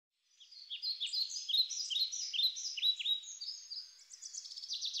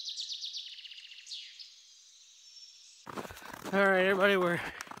Alright everybody, we're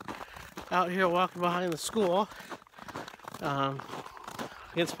out here walking behind the school.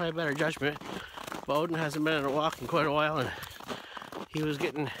 Against my better judgment, but Odin hasn't been on a walk in quite a while and he was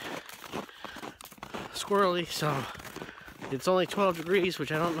getting squirrely, so it's only 12 degrees,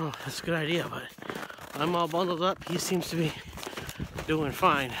 which I don't know if that's a good idea, but I'm all bundled up. He seems to be doing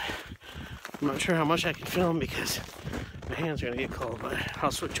fine. I'm not sure how much I can film because my hands are gonna get cold, but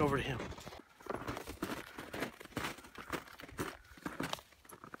I'll switch over to him.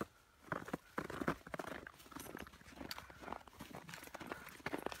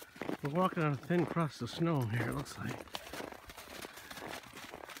 We're walking on a thin crust of snow here, it looks like.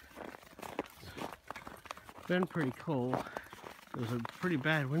 It's been pretty cold. There was a pretty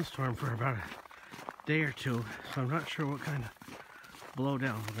bad windstorm for about a day or two, so I'm not sure what kind of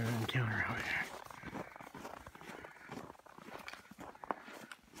blowdown we're going to encounter out here.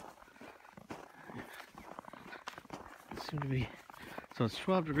 It seems to be, so it's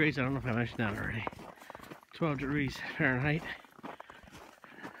 12 degrees, I don't know if I mentioned that already. 12 degrees Fahrenheit.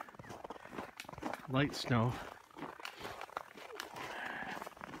 Light snow.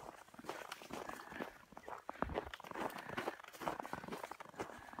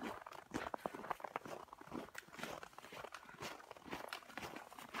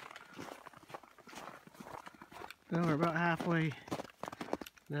 Now we're about halfway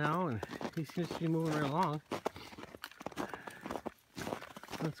now, and he seems to be moving right along.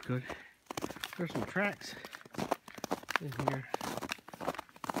 That's good. There's some tracks in here.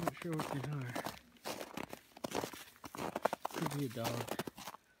 I'm not sure what these are. Could be a dog.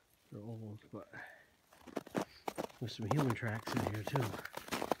 They're old, but there's some human tracks in here too.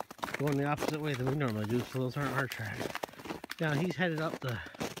 Going the opposite way than we normally do, so those aren't our tracks. Now he's headed up the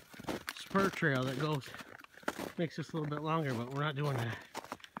spur trail that goes, makes this a little bit longer, but we're not doing that.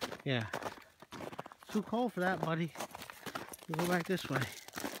 Yeah. Too cold for that, buddy. You go back this way.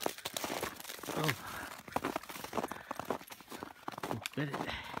 Oh. Bit it.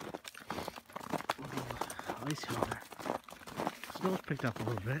 Oh, ice on there. Snow's picked up a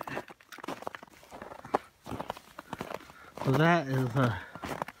little bit. So that is the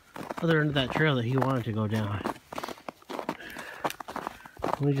other end of that trail that he wanted to go down.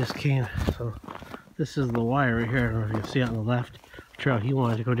 We just came, so this is the wire right here. I don't know if you can see it on the left. Trail he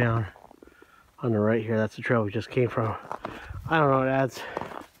wanted to go down. On the right here, that's the trail we just came from. I don't know, it adds,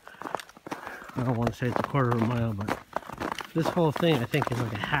 I don't want to say it's a quarter of a mile, but this whole thing I think is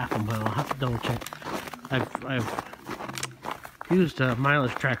like a half a mile. I'll have to double check. I've used a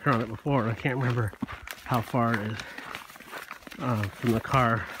mileage tracker on it before, and I can't remember how far it is from the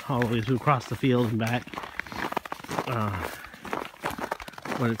car all the way through across the field and back.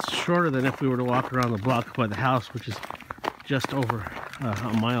 But it's shorter than if we were to walk around the block by the house, which is just over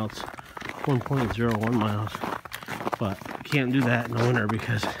a mile. It's 1.01 miles, but you can't do that in the winter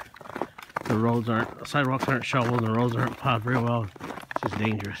because the roads aren't, sidewalks aren't shoveled and the roads aren't plowed very well. It's just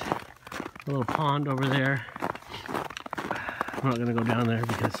dangerous. A little pond over there. I'm not gonna go down there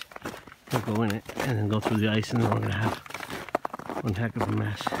because we'll go in it and then go through the ice, and then we're gonna have one heck of a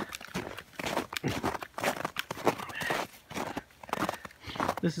mess.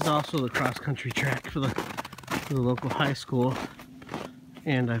 This is also the cross-country track for the local high school,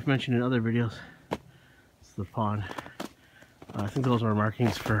 and I've mentioned in other videos, it's the pond. I think those are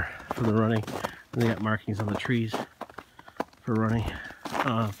markings for the running, and they got markings on the trees for running.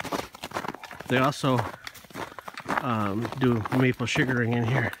 They also do maple sugaring in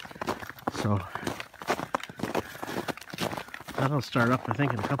here, so that'll start up I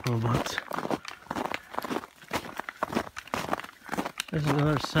think in a couple of months. There's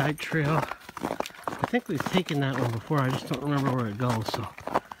another side trail. I think we've taken that one before, I just don't remember where it goes, so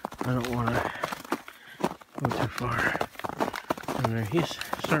I don't want to go too far. And there, he's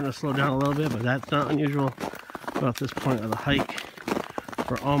starting to slow down a little bit, but that's not unusual about this point of the hike.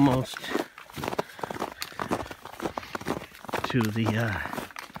 We're almost to the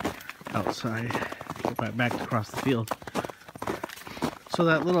outside, go back across the field. So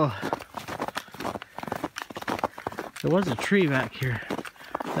that little, there was a tree back here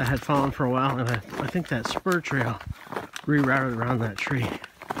that had fallen for a while, and I think that spur trail rerouted around that tree.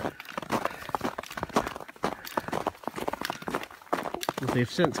 But they've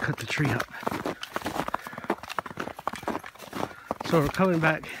since cut the tree up. So we're coming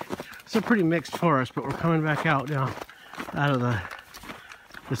back. It's a pretty mixed forest, but we're coming back out now, out of the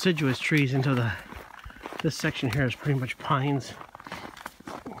deciduous trees into this section here is pretty much pines.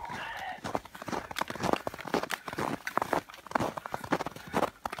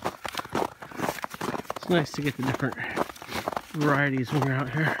 It's nice to get the different varieties when you're out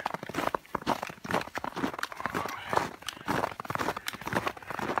here.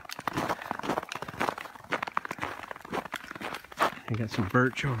 got some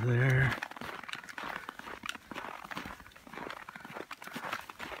birch over there.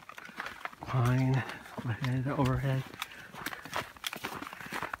 Pine overhead.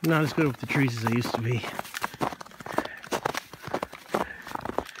 Not as good with the trees as I used to be.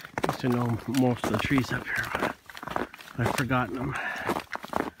 Used to know most of the trees up here, but I've forgotten them.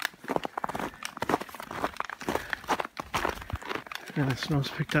 And the snow's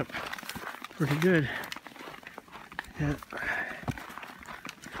picked up pretty good. Yeah.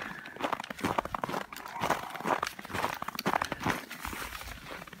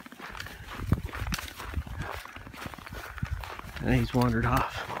 And he's wandered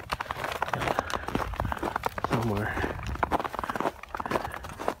off somewhere.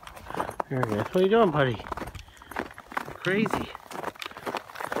 There he is. What are you doing, buddy? Crazy.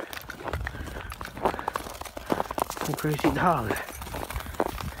 You crazy dog.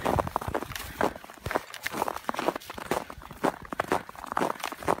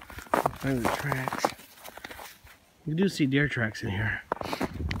 Find the tracks. You do see deer tracks in here.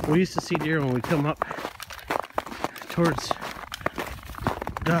 We used to see deer when we come up towards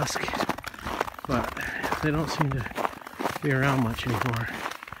dusk, but they don't seem to be around much anymore.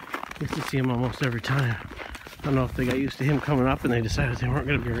 Used to see him almost every time. I don't know if they got used to him coming up and they decided they weren't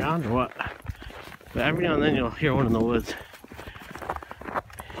going to be around or what. But every now and then you'll hear one in the woods.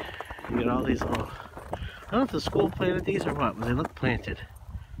 You get all these little... I don't know if the school planted these or what, but they look planted.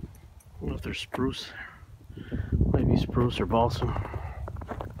 I don't know if they're spruce. Maybe spruce or balsam.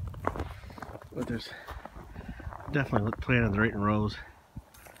 But there's definitely look planted right in rows.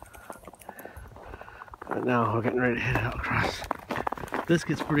 But now we're getting ready to head out across. This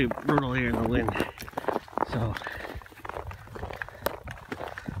gets pretty brutal here in the wind. So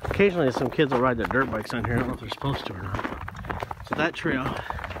occasionally some kids will ride their dirt bikes on here. I don't know if they're supposed to or not. So that trail,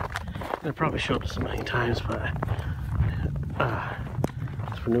 I probably showed this a million times, but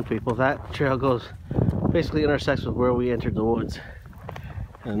it's for new people. That trail goes, basically intersects with where we entered the woods.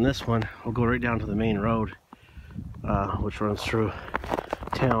 And this one will go right down to the main road, which runs through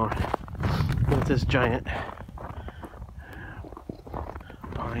town with this giant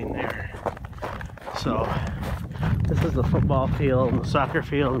pine there. So this is the football field and the soccer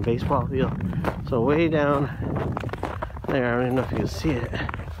field and baseball field. So way down there, I don't even know if you can see it,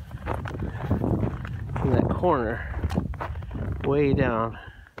 in that corner, way down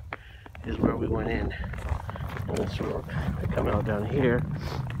is where we went in. And this road, I come out down here.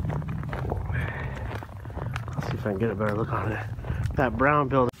 Let's see if I can get a better look on it. That brown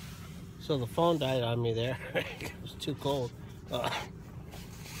building. So the phone died on me there. It was too cold.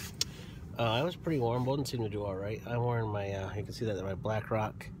 I was pretty warm. Odin seemed to do all right. I'm wearing my, you can see that, my Black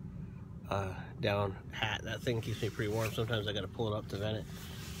Rock down hat. That thing keeps me pretty warm. Sometimes I got to pull it up to vent it.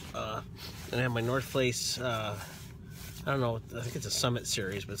 And I have my North Face, I don't know, I think it's a Summit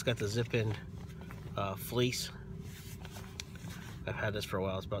series, but it's got the zip-in fleece. I've had this for a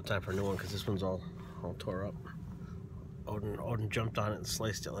while. It's about time for a new one because this one's all tore up. Odin jumped on it and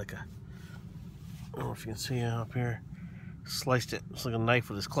sliced it like a, I don't know if you can see it up here. Sliced it, it's like a knife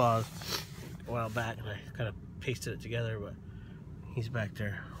with his claws a while back, and I kind of pasted it together, but he's back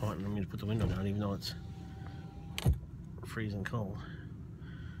there wanting me to put the window down even though it's freezing cold.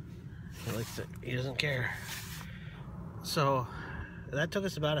 He likes it, he doesn't care. So that took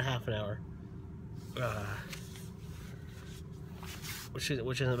us about a half an hour, which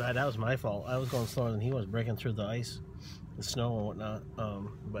isn't bad. That was my fault. I was going slower than he was, breaking through the ice and snow and whatnot.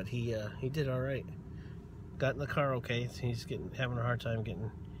 But he did all right. Got in the car okay. He's having a hard time getting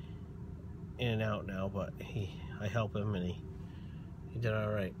in and out now, but I help him and he did all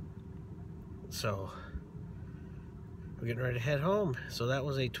right. So we're getting ready to head home. So that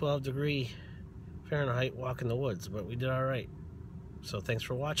was a 12-degree Fahrenheit walk in the woods, but we did all right. So thanks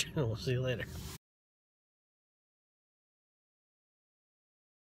for watching, and we'll see you later.